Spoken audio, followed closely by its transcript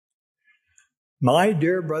My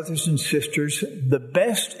dear brothers and sisters, the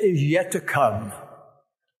best is yet to come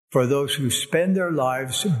for those who spend their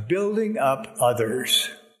lives building up others.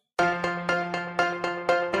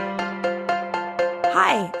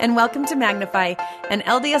 Hi, and welcome to Magnify, an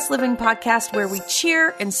LDS Living podcast where we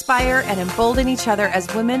cheer, inspire, and embolden each other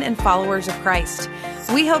as women and followers of Christ.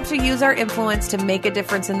 We hope to use our influence to make a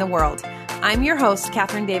difference in the world. I'm your host,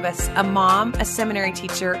 Catherine Davis, a mom, a seminary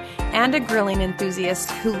teacher, and a grilling enthusiast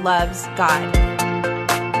who loves God.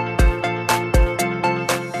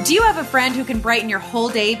 Do you have a friend who can brighten your whole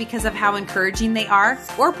day because of how encouraging they are?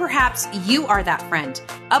 Or perhaps you are that friend.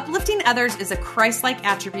 Uplifting others is a Christ-like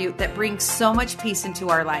attribute that brings so much peace into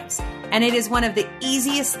our lives, and it is one of the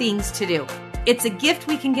easiest things to do. It's a gift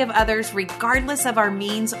we can give others regardless of our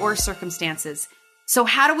means or circumstances. So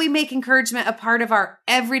how do we make encouragement a part of our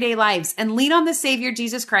everyday lives and lean on the Savior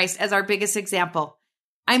Jesus Christ as our biggest example?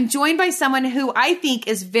 I'm joined by someone who I think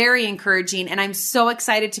is very encouraging, and I'm so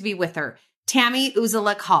excited to be with her, Tammy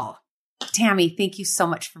Uzelac Hall. Tammy, thank you so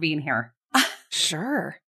much for being here.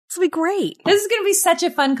 Sure. This will be great. This is going to be such a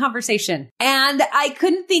fun conversation. And I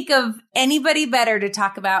couldn't think of anybody better to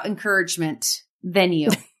talk about encouragement than you.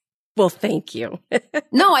 Well, thank you.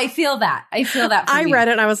 No, I feel that. I feel that from you. read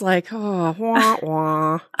it and I was like, oh, wah,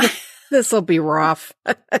 wah. This will be rough.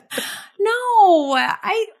 No,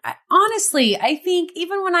 I honestly, I think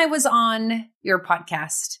even when I was on your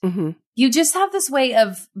podcast, you just have this way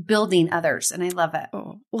of building others, and I love it.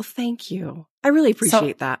 Oh, well, thank you. I really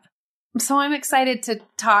appreciate that. So I'm excited to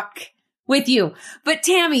talk with you. But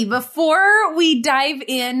Tammy, before we dive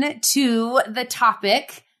into the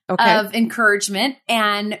topic of encouragement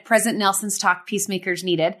and President Nelson's talk, Peacemakers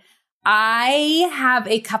Needed, I have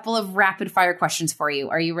a couple of rapid fire questions for you.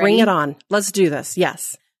 Are you ready? Bring it on. Let's do this.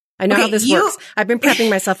 Yes. I know how this works. I've been prepping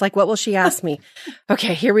myself like, what will she ask me?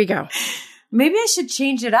 Okay, here we go. Maybe I should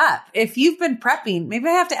change it up. If you've been prepping, maybe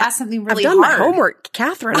I have to ask something really hard. I've done my homework,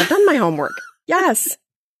 Catherine. I've done my homework. Yes.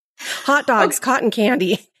 Hot dogs, cotton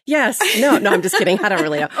candy. Yes. No, I'm just kidding. I don't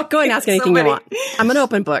really know. Go ahead and ask anything you want. I'm an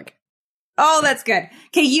open book. Oh, that's good.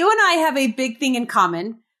 Okay, you and I have a big thing in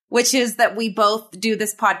common, which is that we both do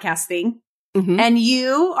this podcast thing. And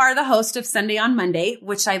you are the host of Sunday on Monday,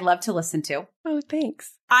 which I love to listen to. Oh,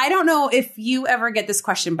 thanks. I don't know if you ever get this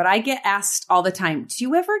question, but I get asked all the time, do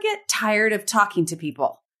you ever get tired of talking to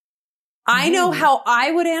people? I know how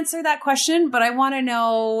I would answer that question, but I want to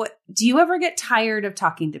know, do you ever get tired of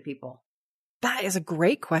talking to people? That is a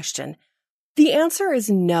great question. The answer is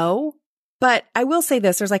no, but I will say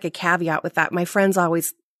this, there's like a caveat with that. My friends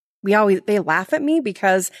they laugh at me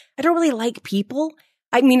because I don't really like people.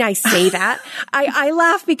 I mean, I say that. I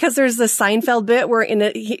laugh because there's this Seinfeld bit where in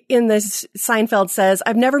this Seinfeld says,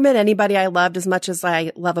 I've never met anybody I loved as much as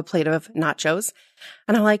I love a plate of nachos.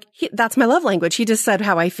 And I'm like, that's my love language. He just said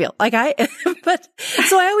how I feel. So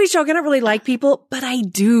I always joke, I don't really like people, but I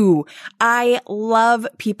do. I love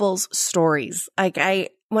people's stories.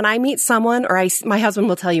 When I meet someone my husband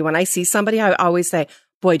will tell you, when I see somebody, I always say,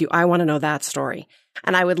 boy, do I want to know that story.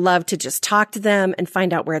 And I would love to just talk to them and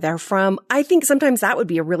find out where they're from. I think sometimes that would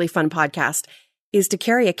be a really fun podcast, is to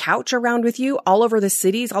carry a couch around with you all over the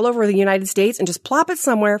cities, all over the United States, and just plop it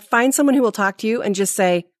somewhere, find someone who will talk to you and just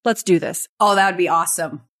say, let's do this. Oh, that would be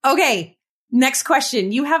awesome. Okay, next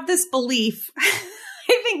question. You have this belief,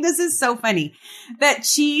 I think this is so funny, that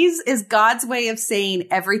cheese is God's way of saying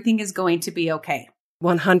everything is going to be okay.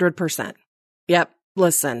 100%. Yep.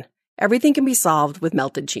 Listen. Everything can be solved with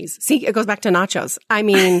melted cheese. See, it goes back to nachos. I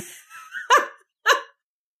mean,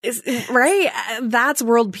 right? That's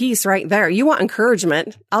world peace right there. You want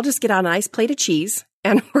encouragement? I'll just get out a nice plate of cheese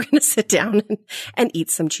and we're going to sit down and eat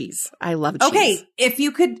some cheese. I love cheese. Okay. If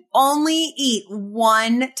you could only eat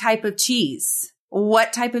one type of cheese,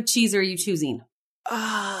 what type of cheese are you choosing?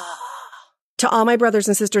 To all my brothers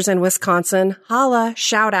and sisters in Wisconsin, holla,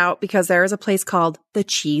 shout out, because there is a place called the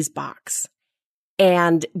Cheese Box.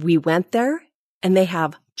 And we went there and they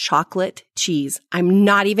have chocolate cheese. I'm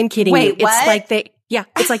not even kidding you. Wait, what?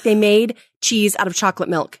 It's like they made cheese out of chocolate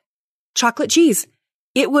milk. Chocolate cheese.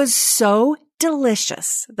 It was so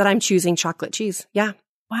delicious that I'm choosing chocolate cheese. Yeah.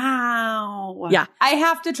 Wow. Yeah. I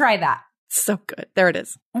have to try that. So good. There it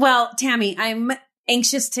is. Well, Tammy, I'm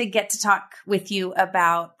anxious to get to talk with you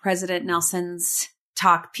about President Nelson's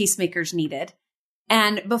talk, Peacemakers Needed.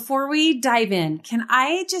 And before we dive in, can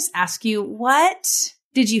I just ask you, what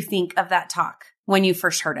did you think of that talk when you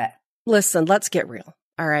first heard it? Listen, let's get real.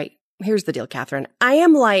 All right. Here's the deal, Catherine. I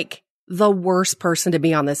am like the worst person to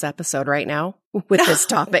be on this episode right now with this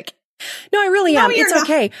topic. No, I really am. It's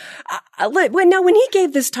okay. When he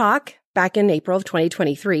gave this talk back in April of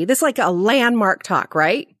 2023, this is like a landmark talk,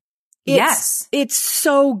 right? It's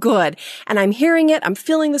so good. And I'm hearing it. I'm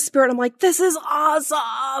feeling the Spirit. I'm like, this is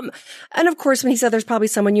awesome. And of course, when he said there's probably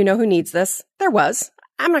someone you know who needs this, there was.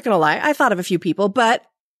 I'm not going to lie. I thought of a few people, but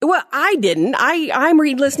well, I didn't. I'm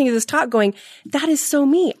listening to this talk going, that is so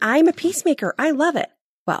me. I'm a peacemaker. I love it.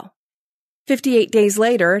 Well, 58 days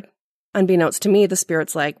later, unbeknownst to me, the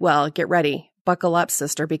Spirit's like, well, get ready. Buckle up,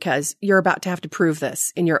 sister, because you're about to have to prove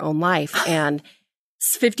this in your own life. And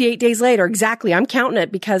 58 days later, exactly, I'm counting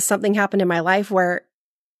it because something happened in my life where,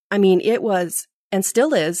 it was and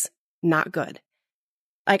still is not good.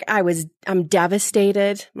 Like I'm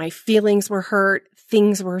devastated. My feelings were hurt.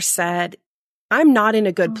 Things were said. I'm not in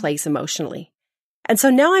a good place emotionally. And so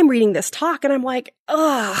now I'm reading this talk and I'm like,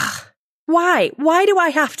 ugh, why? Why do I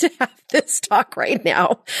have to have this talk right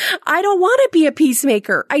now? I don't want to be a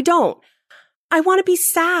peacemaker. I don't. I want to be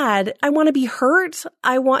sad. I want to be hurt.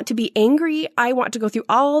 I want to be angry. I want to go through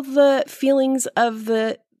all the feelings of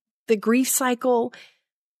the grief cycle.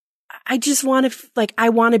 I just want to, I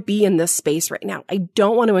want to be in this space right now. I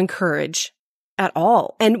don't want to encourage at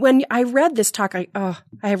all. And when I read this talk, I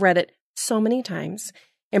have read it so many times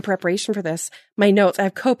in preparation for this. My notes, I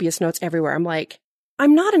have copious notes everywhere. I'm like,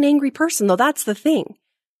 I'm not an angry person, though. That's the thing.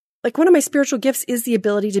 Like, one of my spiritual gifts is the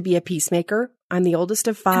ability to be a peacemaker. I'm the oldest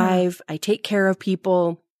of 5. I take care of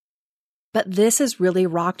people. But this has really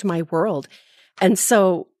rocked my world. And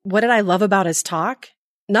so what did I love about his talk?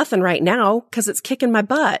 Nothing right now, because it's kicking my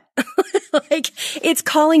butt. It's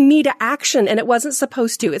calling me to action, and it wasn't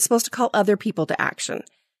supposed to. It's supposed to call other people to action.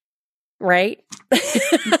 Right?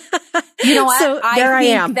 You know what? So I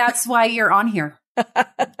think that's why you're on here.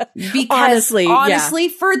 Because honestly,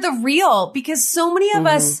 for the real, because so many of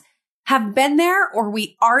us have been there or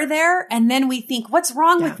we are there, and then we think, what's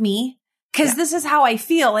wrong with me? Because this is how I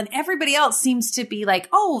feel. And everybody else seems to be like,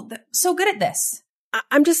 oh, so good at this.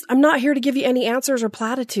 I'm not here to give you any answers or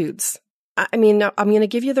platitudes. I'm going to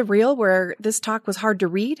give you the real, where this talk was hard to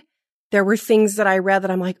read. There were things that I read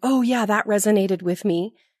that I'm like, oh yeah, that resonated with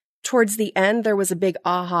me. Towards the end, there was a big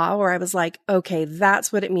aha where I was like, okay,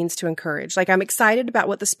 that's what it means to encourage. Like, I'm excited about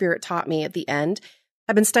what the Spirit taught me at the end.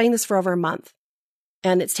 I've been studying this for over a month,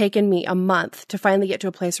 and it's taken me a month to finally get to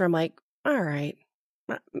a place where I'm like, all right,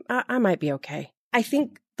 I might be okay. I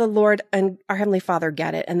think the Lord and our Heavenly Father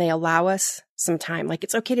get it, and they allow us some time. Like,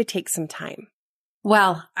 it's okay to take some time.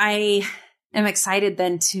 Well, I am excited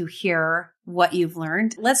then to hear what you've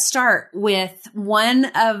learned. Let's start with one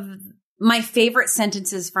of my favorite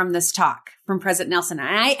sentences from this talk from President Nelson. And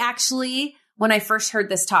I actually, when I first heard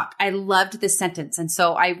this talk, I loved this sentence. And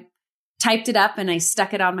so I typed it up and I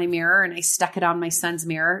stuck it on my mirror, and I stuck it on my son's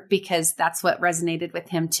mirror because that's what resonated with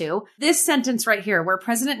him too. This sentence right here, where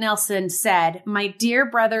President Nelson said, "My dear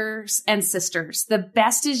brothers and sisters, the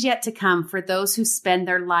best is yet to come for those who spend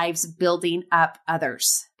their lives building up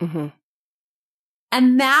others." Mm-hmm.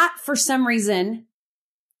 And that, for some reason,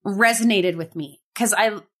 resonated with me because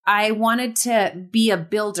I wanted to be a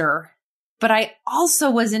builder, but I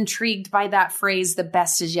also was intrigued by that phrase, "the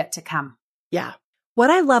best is yet to come." Yeah. What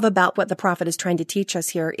I love about what the prophet is trying to teach us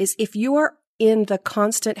here is, if you are in the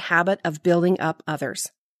constant habit of building up others,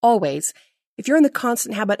 always, if you're in the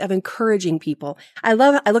constant habit of encouraging people, I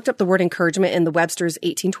looked up the word encouragement in the Webster's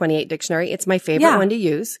 1828 dictionary. It's my favorite one to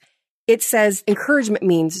use. It says encouragement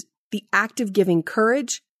means the act of giving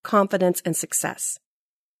courage, confidence, and success.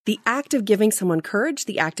 The act of giving someone courage,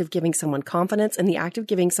 the act of giving someone confidence, and the act of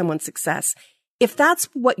giving someone success. If that's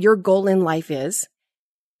what your goal in life is,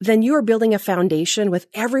 then you are building a foundation with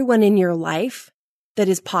everyone in your life that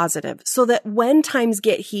is positive, so that when times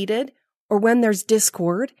get heated or when there's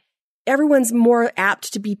discord, everyone's more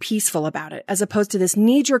apt to be peaceful about it, as opposed to this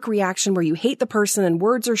knee-jerk reaction where you hate the person and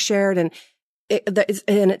words are shared and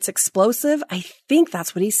it's explosive. I think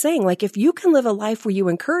that's what he's saying. Like, if you can live a life where you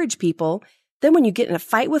encourage people, then when you get in a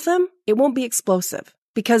fight with them, it won't be explosive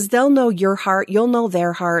because they'll know your heart. You'll know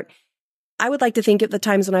their heart. I would like to think of the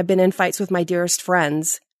times when I've been in fights with my dearest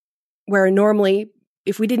friends, where normally,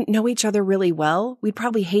 if we didn't know each other really well, we'd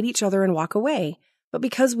probably hate each other and walk away. But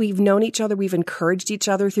because we've known each other, we've encouraged each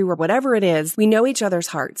other through or whatever it is, we know each other's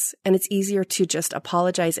hearts, and it's easier to just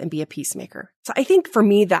apologize and be a peacemaker. So I think for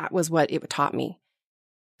me, that was what it taught me,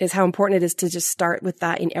 is how important it is to just start with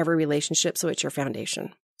that in every relationship, so it's your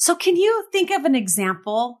foundation. So can you think of an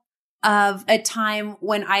example of a time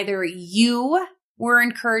when either you were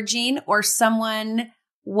encouraging or someone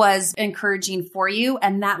was encouraging for you,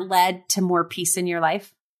 and that led to more peace in your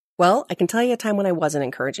life? Well, I can tell you a time when I wasn't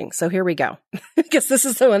encouraging. So here we go. Because this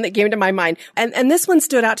is the one that came to my mind. And this one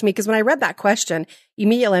stood out to me because when I read that question,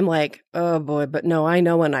 immediately I'm like, oh boy, but no, I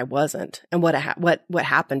know when I wasn't and what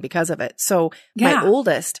happened because of it. So my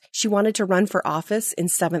oldest, she wanted to run for office in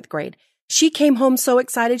 7th grade. She came home so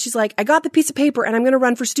excited. She's like, I got the piece of paper and I'm going to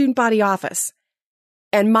run for student body office.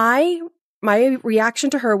 And my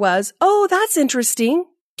reaction to her was, oh, that's interesting.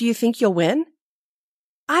 Do you think you'll win?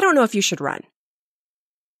 I don't know if you should run.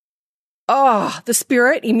 Oh, the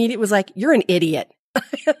spirit immediately was like, you're an idiot.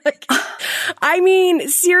 I mean,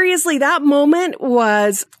 seriously, that moment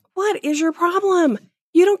was, what is your problem?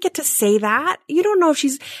 You don't get to say that. You don't know if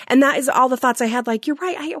and that is all the thoughts I had. Like, you're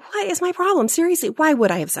right. What is my problem? Seriously, why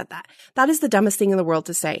would I have said that? That is the dumbest thing in the world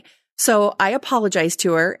to say. So I apologized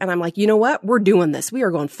to her and I'm like, you know what? We're doing this. We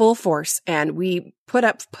are going full force. And we put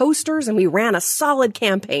up posters and we ran a solid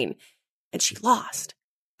campaign and she lost.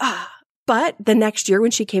 But the next year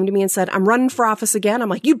when she came to me and said, I'm running for office again, I'm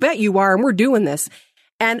like, you bet you are. And we're doing this.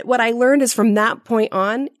 And what I learned is from that point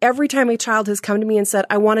on, every time a child has come to me and said,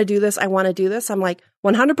 I want to do this, I'm like,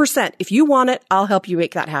 100%. If you want it, I'll help you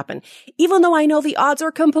make that happen. Even though I know the odds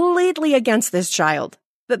are completely against this child,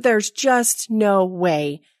 that there's just no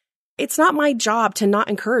way. It's not my job to not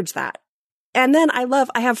encourage that. And then I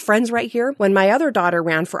have friends right here. When my other daughter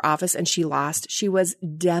ran for office and she lost, she was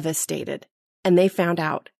devastated. And they found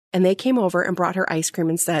out. And they came over and brought her ice cream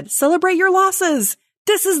and said, celebrate your losses.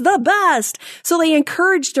 This is the best. So they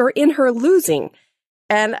encouraged her in her losing.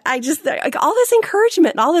 And I just, like, all this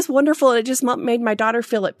encouragement, all this wonderful, it just made my daughter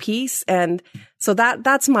feel at peace. And so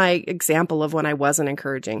that's my example of when I wasn't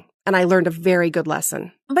encouraging. And I learned a very good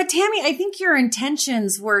lesson. But Tammy, I think your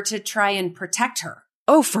intentions were to try and protect her.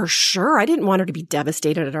 Oh, for sure. I didn't want her to be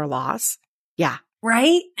devastated at her loss. Yeah.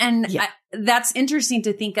 Right? And yeah. That's interesting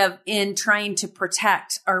to think of in trying to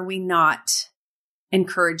protect. Are we not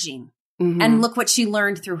encouraging? Mm-hmm. And look what she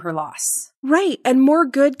learned through her loss. Right. And more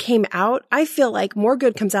good came out. I feel like more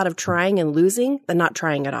good comes out of trying and losing than not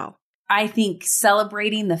trying at all. I think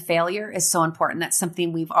celebrating the failure is so important. That's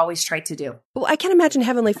something we've always tried to do. Well, I can't imagine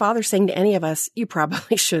Heavenly Father saying to any of us, you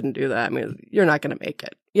probably shouldn't do that. I mean, you're not going to make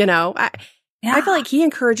it. You know, I feel like he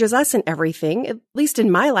encourages us in everything, at least in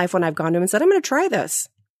my life when I've gone to him and said, I'm going to try this.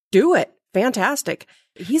 Do it. Fantastic.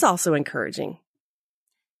 He's also encouraging.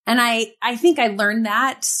 And I think I learned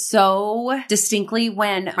that so distinctly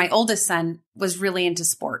when my oldest son was really into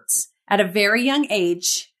sports. At a very young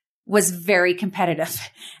age, was very competitive.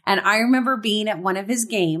 And I remember being at one of his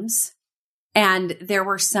games and there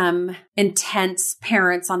were some intense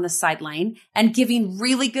parents on the sideline and giving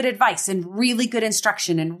really good advice and really good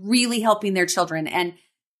instruction and really helping their children. And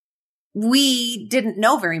we didn't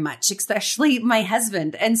know very much, especially my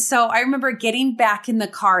husband. And so I remember getting back in the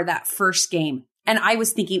car that first game and I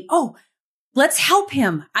was thinking, oh, let's help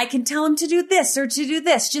him. I can tell him to do this or to do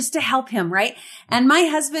this just to help him. Right. And my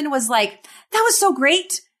husband was like, that was so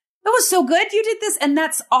great. That was so good. You did this. And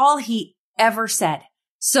that's all he ever said.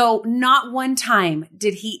 So not one time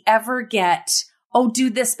did he ever get, oh, do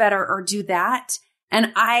this better or do that.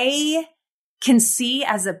 And I can see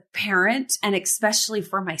as a parent, and especially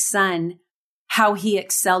for my son, how he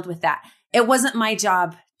excelled with that. It wasn't my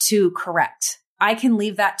job to correct. I can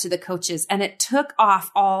leave that to the coaches. And it took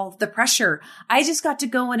off all the pressure. I just got to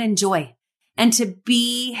go and enjoy and to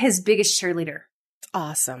be his biggest cheerleader.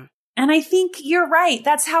 Awesome. And I think you're right.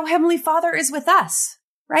 That's how Heavenly Father is with us,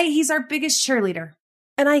 right? He's our biggest cheerleader.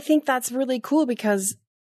 And I think that's really cool because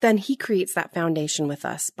then he creates that foundation with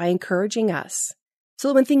us by encouraging us. So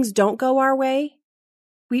that when things don't go our way,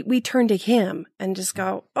 we turn to him and just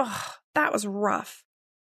go, oh, that was rough.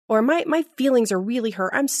 Or my feelings are really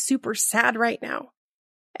hurt. I'm super sad right now.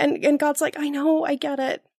 And God's like, I know, I get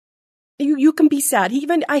it. You can be sad.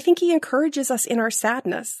 I think he encourages us in our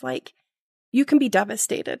sadness. Like, you can be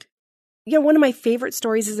devastated. You know, one of my favorite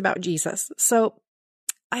stories is about Jesus. So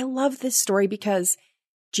I love this story because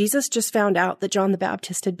Jesus just found out that John the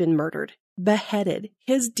Baptist had been murdered, beheaded,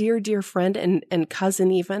 his dear, dear friend and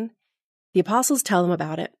cousin even. The apostles tell him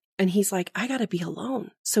about it. And he's like, I got to be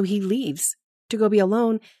alone. So he leaves to go be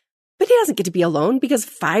alone. But he doesn't get to be alone because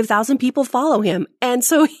 5,000 people follow him. And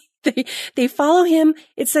so they follow him.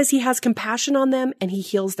 It says he has compassion on them and he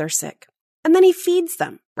heals their sick. And then he feeds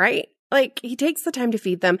them, right? Like, he takes the time to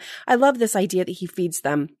feed them. I love this idea that he feeds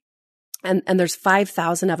them. And there's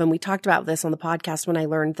 5,000 of them. We talked about this on the podcast when I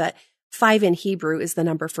learned that 5 in Hebrew is the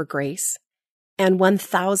number for grace. And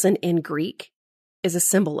 1,000 in Greek is a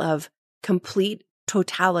symbol of complete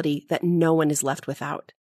totality that no one is left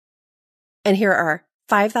without. And here are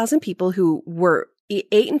 5,000 people who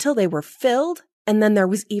ate until they were filled. And then there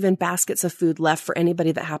was even baskets of food left for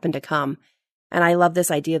anybody that happened to come. And I love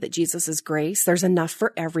this idea that Jesus is grace. There's enough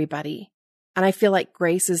for everybody. And I feel like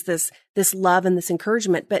grace is this love and this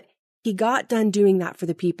encouragement, but he got done doing that for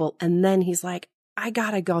the people. And then he's like, I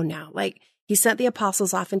gotta go now. Like, he sent the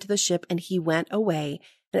apostles off into the ship and he went away.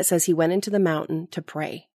 And it says he went into the mountain to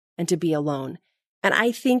pray and to be alone. And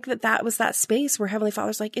I think that was that space where Heavenly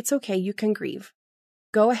Father's like, it's okay. You can grieve.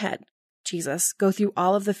 Go ahead, Jesus. Go through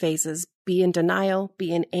all of the phases. Be in denial,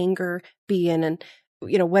 be in anger, be in,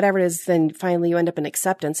 whatever it is. Then finally you end up in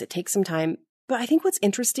acceptance. It takes some time. But I think what's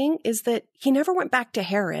interesting is that he never went back to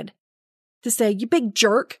Herod to say, you big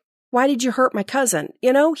jerk. Why did you hurt my cousin?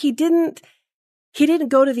 He didn't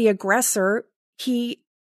go to the aggressor. He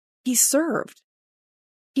served.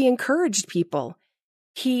 He encouraged people.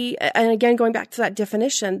 And again, going back to that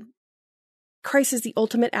definition, Christ is the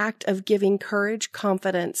ultimate act of giving courage,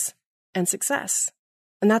 confidence, and success.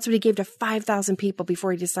 And that's what he gave to 5,000 people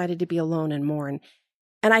before he decided to be alone and mourn.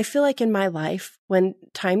 And I feel like in my life, when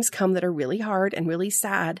times come that are really hard and really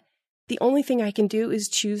sad, the only thing I can do is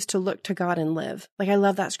choose to look to God and live. Like, I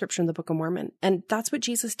love that scripture in the Book of Mormon. And that's what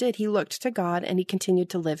Jesus did. He looked to God and he continued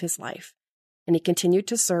to live his life. And he continued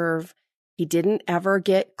to serve. He didn't ever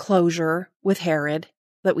get closure with Herod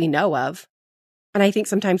that we know of. And I think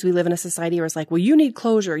sometimes we live in a society where it's like, well, you need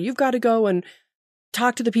closure. You've got to go and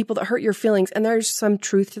talk to the people that hurt your feelings. And there's some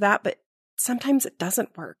truth to that, but sometimes it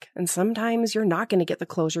doesn't work. And sometimes you're not going to get the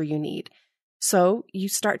closure you need. So you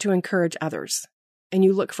start to encourage others and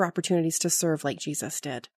you look for opportunities to serve like Jesus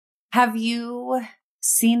did. Have you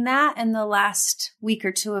seen that in the last week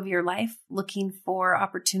or two of your life, looking for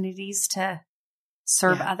opportunities to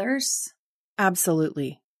serve others?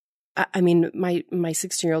 Absolutely. I mean, my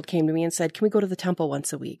 16-year-old came to me and said, can we go to the temple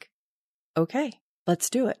once a week? Okay, let's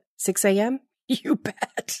do it. 6 a.m.? You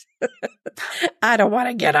bet. I don't want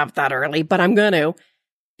to get up that early, but I'm going to.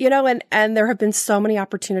 And there have been so many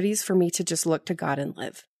opportunities for me to just look to God and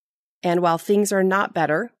live. And while things are not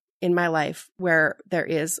better in my life, where there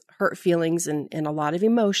is hurt feelings and a lot of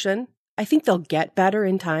emotion, I think they'll get better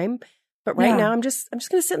in time. But right now, I'm just going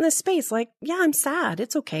to sit in this space like, I'm sad.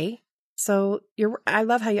 It's okay. So I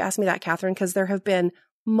love how you asked me that, Catherine, because there have been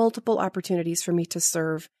multiple opportunities for me to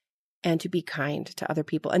serve and to be kind to other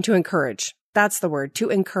people and to encourage. That's the word, to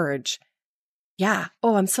encourage. Yeah.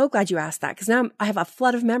 Oh, I'm so glad you asked that, because now I have a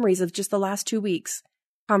flood of memories of just the last 2 weeks,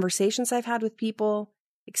 conversations I've had with people,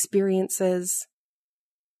 experiences.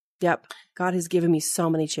 Yep. God has given me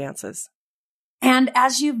so many chances. And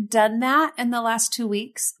as you've done that in the last 2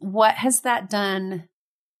 weeks, what has that done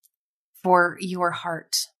for your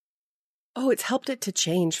heart? Oh, it's helped it to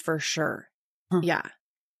change for sure. Yeah.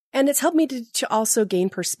 And it's helped me to also gain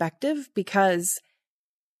perspective because,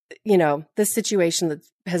 this situation that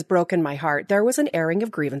has broken my heart, there was an airing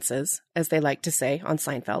of grievances, as they like to say on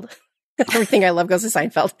Seinfeld. Everything I love goes to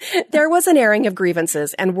Seinfeld. There was an airing of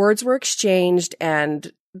grievances and words were exchanged.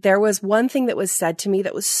 And there was one thing that was said to me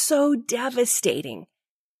that was so devastating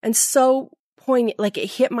and so poignant, like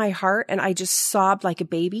it hit my heart and I just sobbed like a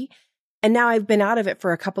baby. And now I've been out of it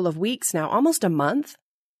for a couple of weeks now, almost a month.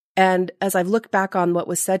 And as I've looked back on what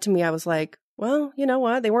was said to me, I was like, well, you know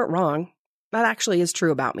what? They weren't wrong. That actually is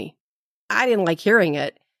true about me. I didn't like hearing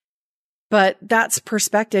it, but that's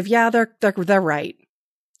perspective. Yeah, they're right.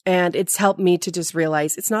 And it's helped me to just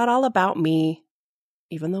realize it's not all about me,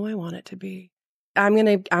 even though I want it to be. I'm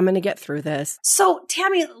going to get through this. So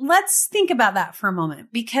Tammy, let's think about that for a moment,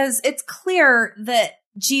 because it's clear that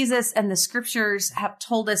Jesus and the scriptures have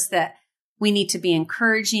told us that we need to be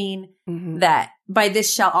encouraging, that by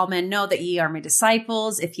this shall all men know that ye are my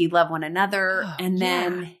disciples, if ye love one another. And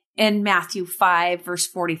then in Matthew 5, verse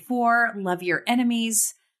 44, love your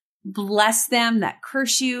enemies, bless them that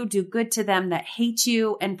curse you, do good to them that hate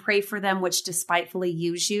you, and pray for them which despitefully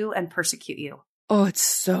use you and persecute you. Oh, it's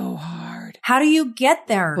so hard. How do you get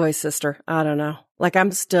there? Boy, sister, I don't know. Like,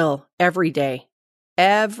 I'm still every day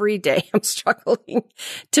I'm struggling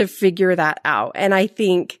to figure that out. And I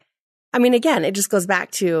think, again, it just goes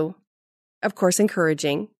back to, of course,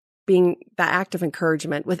 encouraging, being that act of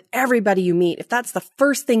encouragement with everybody you meet. If that's the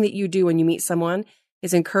first thing that you do when you meet someone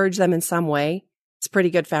is encourage them in some way, it's a pretty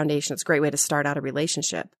good foundation. It's a great way to start out a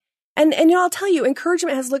relationship. And I'll tell you,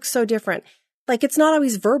 encouragement has looked so different. Like, it's not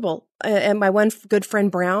always verbal. And my one good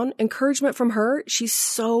friend, Brown, encouragement from her, she's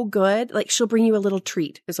so good. Like, she'll bring you a little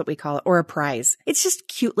treat is what we call it, or a prize. It's just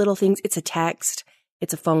cute little things. It's a text.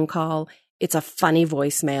 It's a phone call. It's a funny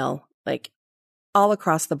voicemail. Like, all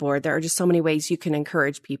across the board, there are just so many ways you can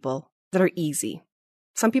encourage people that are easy.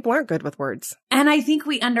 Some people aren't good with words. And I think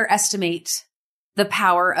we underestimate the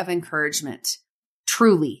power of encouragement,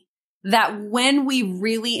 truly. That when we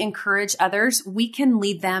really encourage others, we can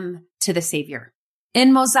lead them to the Savior.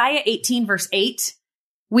 In Mosiah 18, verse 8,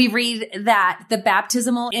 we read that the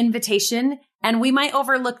baptismal invitation, and we might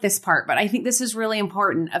overlook this part, but I think this is really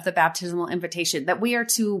important of the baptismal invitation, that we are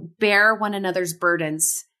to bear one another's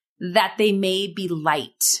burdens, that they may be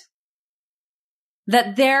light.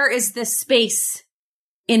 That there is this space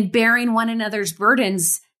in bearing one another's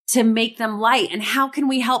burdens to make them light. And how can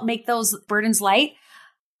we help make those burdens light?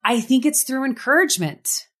 I think it's through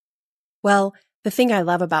encouragement. Well, the thing I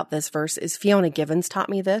love about this verse is Fiona Givens taught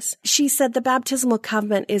me this. She said the baptismal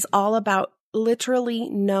covenant is all about literally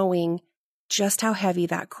knowing just how heavy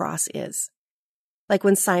that cross is. Like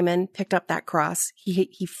when Simon picked up that cross,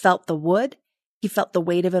 he felt the wood, he felt the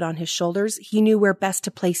weight of it on his shoulders. He knew where best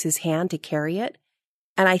to place his hand to carry it.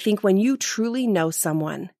 And I think when you truly know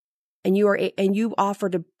someone and you offer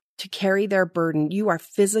to carry their burden, you are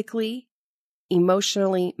physically,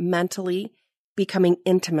 emotionally, mentally becoming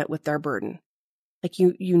intimate with their burden. Like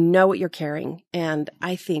you know what you're carrying. And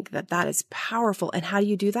I think that is powerful. And how do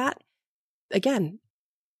you do that? Again,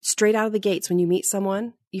 straight out of the gates, when you meet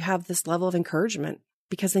someone, you have this level of encouragement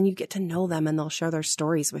because then you get to know them and they'll share their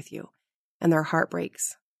stories with you and their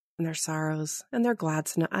heartbreaks and their sorrows and their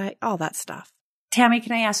glads and all that stuff. Tammy,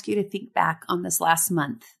 can I ask you to think back on this last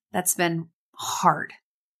month? That's been hard.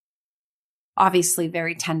 Obviously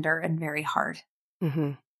very tender and very hard.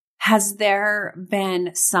 Mm-hmm. Has there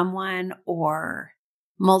been someone or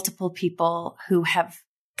multiple people who have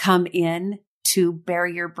come in to bear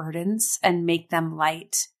your burdens and make them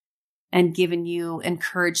light and given you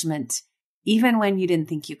encouragement, even when you didn't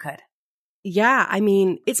think you could? Yeah. I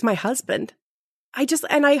mean, it's my husband.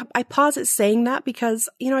 I pause at saying that because,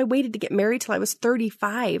 I waited to get married till I was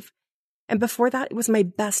 35. And before that, it was my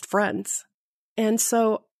best friends. And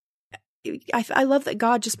so I love that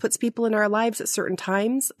God just puts people in our lives at certain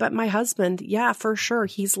times. But my husband, yeah, for sure.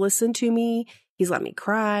 He's listened to me. He's let me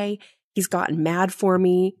cry. He's gotten mad for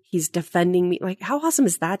me. He's defending me. Like, how awesome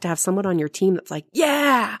is that to have someone on your team that's like,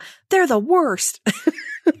 yeah, they're the worst.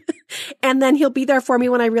 And then he'll be there for me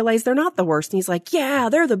when I realize they're not the worst. And he's like, yeah,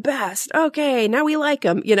 they're the best. Okay, now we like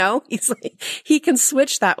them. He's like, he can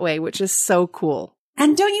switch that way, which is so cool.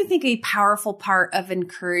 And don't you think a powerful part of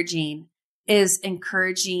encouraging is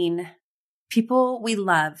encouraging people we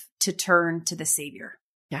love to turn to the Savior?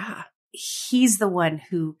 Yeah. He's the one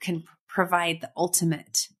who can provide the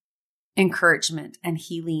ultimate encouragement and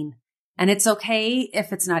healing. And it's okay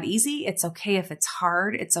if it's not easy. It's okay if it's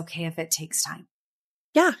hard. It's okay if it takes time.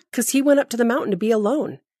 Yeah, because he went up to the mountain to be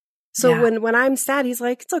alone. So when I'm sad, he's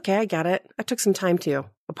like, it's okay, I got it. I took some time too.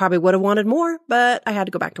 I probably would have wanted more, but I had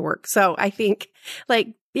to go back to work. So I think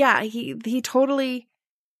he totally,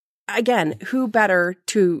 again, who better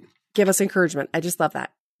to give us encouragement? I just love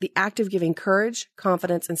that. The act of giving courage,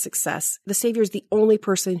 confidence, and success. The Savior is the only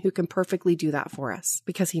person who can perfectly do that for us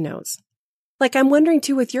because he knows. Like, I'm wondering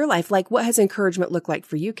too with your life, like what has encouragement looked like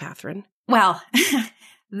for you, Catherine? Well,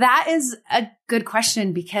 that is a good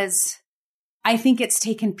question because I think it's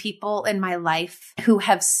taken people in my life who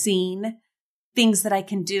have seen things that I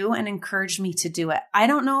can do and encouraged me to do it. I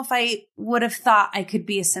don't know if I would have thought I could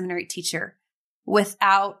be a seminary teacher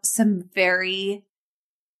without some very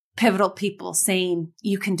pivotal people saying,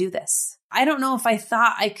 you can do this. I don't know if I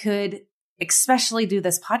thought I could especially do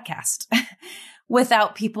this podcast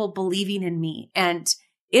without people believing in me. And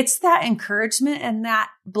it's that encouragement and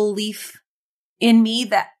that belief in me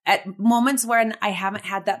that at moments when I haven't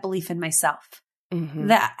had that belief in myself,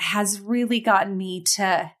 that has really gotten me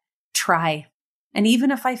to try. And even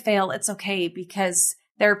if I fail, it's okay because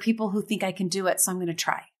there are people who think I can do it. So I'm going to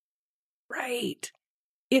try. Right.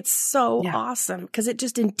 It's so awesome because it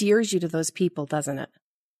just endears you to those people, doesn't it?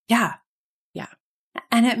 Yeah. Yeah.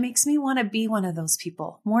 And it makes me want to be one of those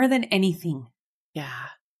people more than anything. Yeah.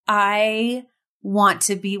 I want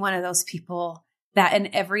to be one of those people that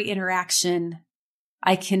in every interaction,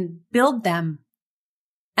 I can build them.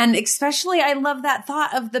 And especially, I love that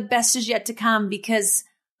thought of the best is yet to come because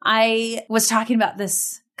I was talking about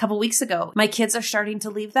this a couple weeks ago. My kids are starting to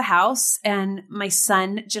leave the house and my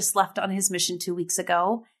son just left on his mission 2 weeks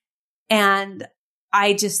ago. And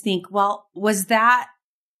I just think, well, was that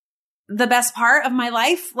the best part of my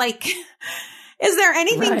life? Like, is there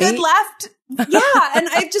anything good left? Yeah. And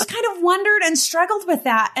I just kind of wondered and struggled with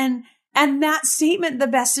that. And that statement, the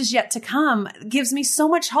best is yet to come, gives me so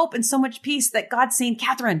much hope and so much peace that God's saying,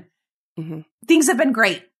 Catherine, things have been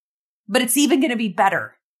great, but it's even going to be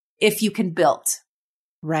better if you can build.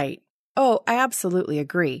 Right. Oh, I absolutely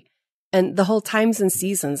agree. And the whole times and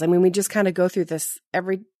seasons. I mean, we just kind of go through this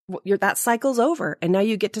that cycle's over and now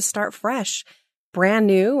you get to start fresh, brand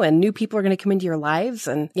new, and new people are going to come into your lives.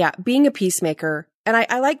 And yeah, being a peacemaker And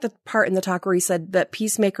I like the part in the talk where he said that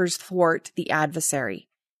peacemakers thwart the adversary.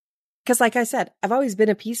 Because like I said, I've always been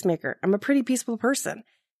a peacemaker. I'm a pretty peaceful person.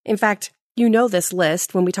 In fact, you know this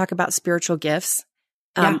list when we talk about spiritual gifts.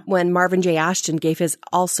 When Marvin J. Ashton gave his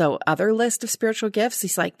also other list of spiritual gifts,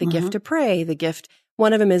 he's like the gift to pray, the gift.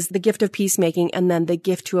 One of them is the gift of peacemaking, and then the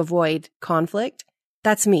gift to avoid conflict.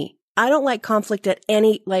 That's me. I don't like conflict at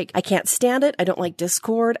any, I can't stand it. I don't like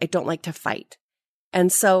discord. I don't like to fight.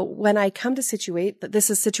 And so when I come to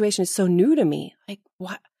situation is so new to me, like,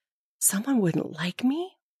 what? Someone wouldn't like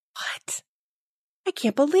me? What? I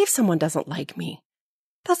can't believe someone doesn't like me.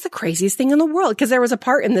 That's the craziest thing in the world. Because there was a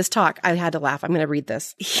part in this talk, I had to laugh. I'm going to read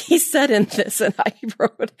this. He said in this, and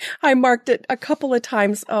I marked it a couple of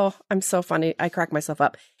times. Oh, I'm so funny. I crack myself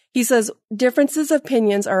up. He says, differences of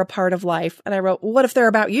opinions are a part of life. And I wrote, what if they're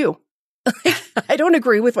about you? I don't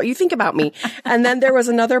agree with what you think about me. And then there was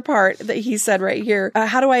another part that he said right here.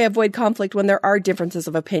 How do I avoid conflict when there are differences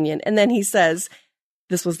of opinion? And then he says,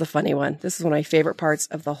 this was the funny one. This is one of my favorite parts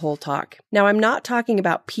of the whole talk. Now, I'm not talking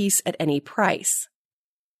about peace at any price.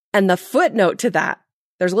 And the footnote to that,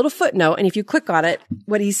 there's a little footnote. And if you click on it,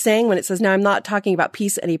 what he's saying when it says, now I'm not talking about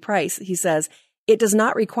peace at any price, he says, it does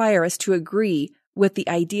not require us to agree with the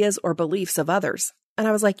ideas or beliefs of others. And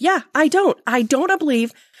I was like, yeah, I don't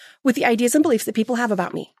believe with the ideas and beliefs that people have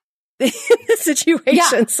about me in this situation.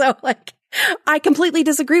 Yeah. So I completely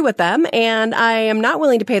disagree with them, and I am not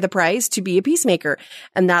willing to pay the price to be a peacemaker.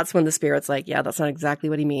 And that's when the Spirit's like, yeah, that's not exactly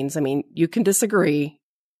what he means. I mean, you can disagree,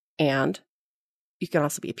 and you can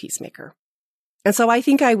also be a peacemaker. And so I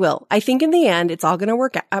think I will. I think in the end, it's all going to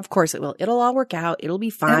work out. Of course it will. It'll all work out. It'll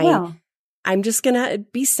be fine. It will. I'm just going to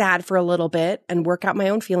be sad for a little bit and work out my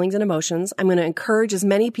own feelings and emotions. I'm going to encourage as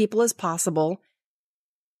many people as possible.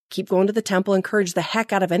 Keep going to the temple, encourage the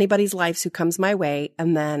heck out of anybody's lives who comes my way.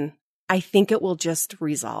 And then I think it will just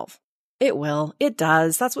resolve. It will. It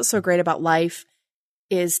does. That's what's so great about life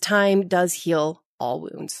is time does heal all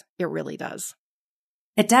wounds. It really does.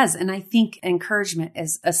 It does. And I think encouragement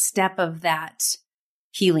is a step of that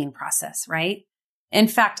healing process, right? In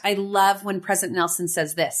fact, I love when President Nelson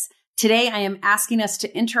says this, today I am asking us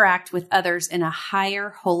to interact with others in a higher,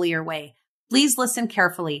 holier way. Please listen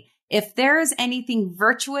carefully. If there is anything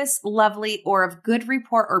virtuous, lovely, or of good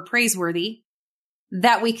report or praiseworthy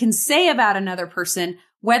that we can say about another person,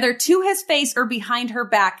 whether to his face or behind her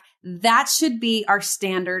back, that should be our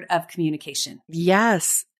standard of communication.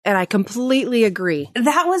 Yes. And I completely agree.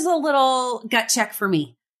 That was a little gut check for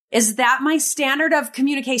me. Is that my standard of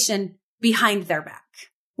communication behind their back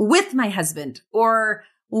with my husband or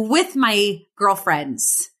with my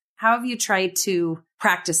girlfriends? How have you tried to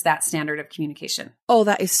practice that standard of communication? Oh,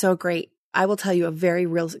 that is so great. I will tell you a very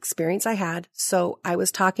real experience I had. So I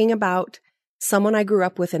was talking about someone I grew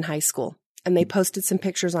up with in high school, and they posted some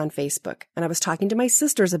pictures on Facebook. And I was talking to my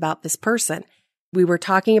sisters about this person. We were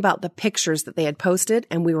talking about the pictures that they had posted,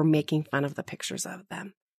 and we were making fun of the pictures of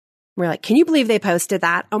them. We're like, can you believe they posted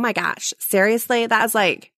that? Oh my gosh. Seriously? That was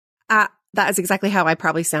that is exactly how I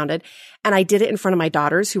probably sounded. And I did it in front of my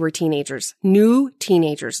daughters who were teenagers, new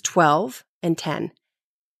teenagers, 12 and 10.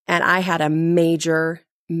 And I had a major,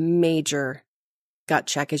 major gut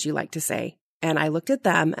check, as you like to say. And I looked at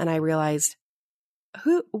them and I realized,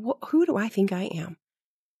 who do I think I am?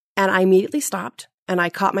 And I immediately stopped. And I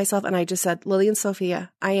caught myself and I just said, Lily and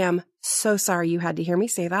Sophia, I am so sorry you had to hear me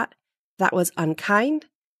say that. That was unkind,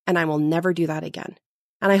 and I will never do that again.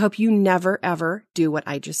 And I hope you never, ever do what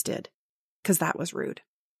I just did, because that was rude.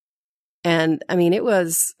 And I mean, it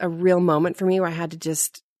was a real moment for me where I had to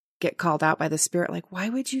just get called out by the Spirit. Like, why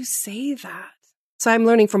would you say that? So I'm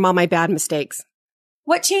learning from all my bad mistakes.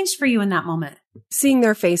 What changed for you in that moment? Seeing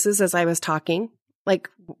their faces as I was talking. Like,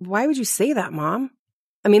 why would you say that, Mom?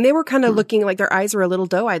 I mean, they were kind of looking like their eyes were a little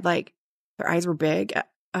doe-eyed, like their eyes were big.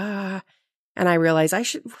 And I realized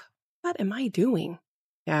what am I doing?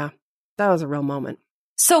 Yeah, that was a real moment.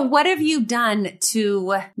 So what have you done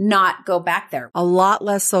to not go back there? A lot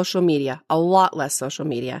less social media.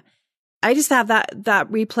 I just have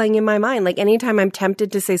that replaying in my mind. Like anytime I'm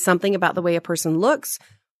tempted to say something about the way a person looks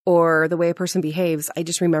or the way a person behaves, I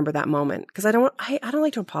just remember that moment because I don't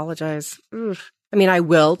like to apologize. Ugh. I mean, I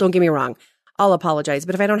will, don't get me wrong. I'll apologize.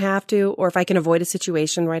 But if I don't have to, or if I can avoid a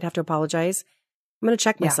situation where I'd have to apologize, I'm going to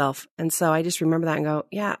check myself. And so I just remember that and go,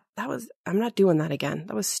 yeah, I'm not doing that again.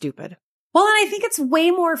 That was stupid. Well, and I think it's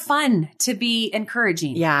way more fun to be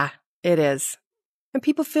encouraging. Yeah, it is. And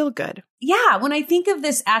people feel good. Yeah. When I think of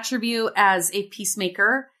this attribute as a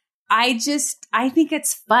peacemaker, I think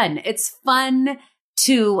it's fun. It's fun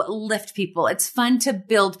to lift people. It's fun to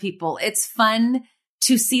build people. It's fun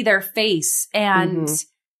to see their face and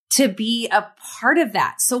to be a part of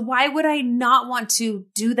that. So why would I not want to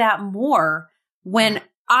do that more when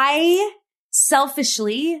I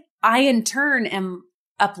in turn am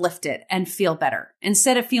uplifted and feel better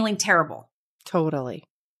instead of feeling terrible? Totally.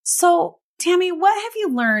 So Tammy, what have you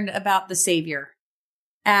learned about the Savior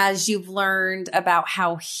as you've learned about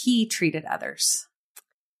how he treated others?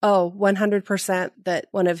 Oh, 100% that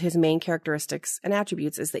one of his main characteristics and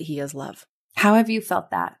attributes is that he is love. How have you felt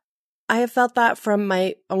that? I have felt that from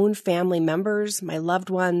my own family members, my loved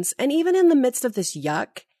ones, and even in the midst of this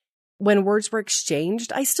yuck, when words were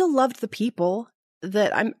exchanged, I still loved the people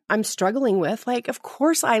that I'm struggling with. Like, of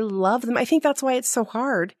course I love them. I think that's why it's so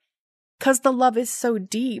hard, because the love is so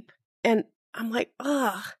deep. And I'm like,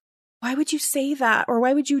 ugh, why would you say that? Or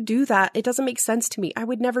why would you do that? It doesn't make sense to me. I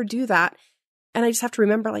would never do that. And I just have to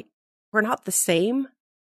remember, like, we're not the same.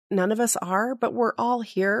 None of us are, but we're all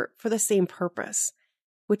here for the same purpose,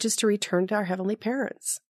 which is to return to our heavenly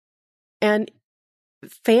parents. And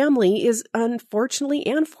family is unfortunately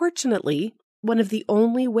and fortunately one of the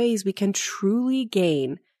only ways we can truly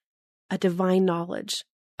gain a divine knowledge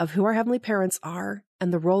of who our heavenly parents are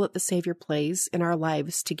and the role that the Savior plays in our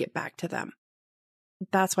lives to get back to them.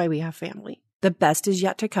 That's why we have family. The best is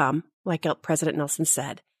yet to come, like President Nelson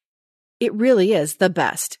said. It really is the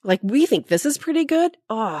best. Like, we think this is pretty good.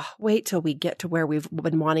 Oh, wait till we get to where we've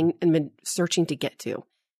been wanting and been searching to get to.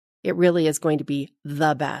 It really is going to be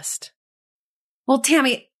the best. Well,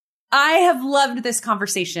 Tammy, I have loved this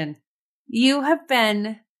conversation. You have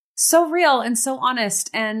been so real and so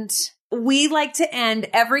honest. And we like to end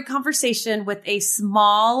every conversation with a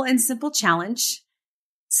small and simple challenge,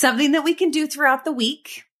 something that we can do throughout the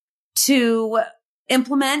week to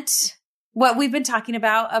implement what we've been talking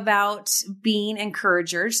about being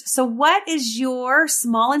encouragers. So what is your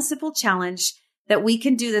small and simple challenge that we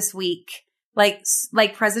can do this week? Like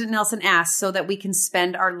President Nelson asked, so that we can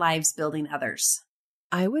spend our lives building others?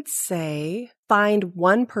 I would say find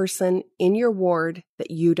one person in your ward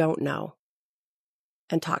that you don't know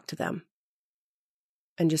and talk to them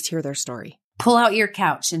and just hear their story. Pull out your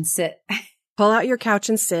couch and sit. Pull out your couch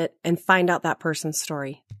and sit and find out that person's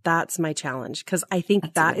story. That's my challenge, because I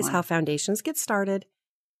think that is how foundations get started,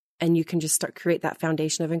 and you can just create that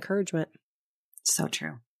foundation of encouragement. So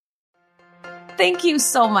true. Thank you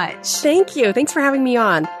so much. Thank you. Thanks for having me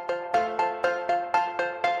on.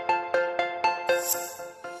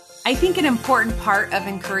 I think an important part of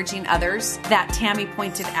encouraging others that Tammy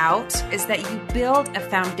pointed out is that you build a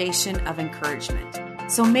foundation of encouragement.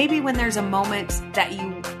 So maybe when there's a moment that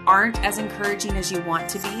you aren't as encouraging as you want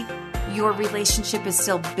to be, your relationship is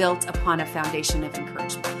still built upon a foundation of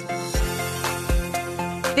encouragement.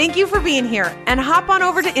 Thank you for being here, and hop on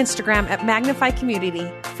over to Instagram at Magnify Community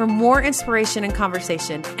for more inspiration and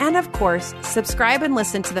conversation. And of course, subscribe and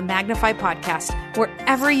listen to the Magnify podcast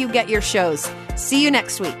wherever you get your shows. See you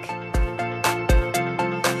next week.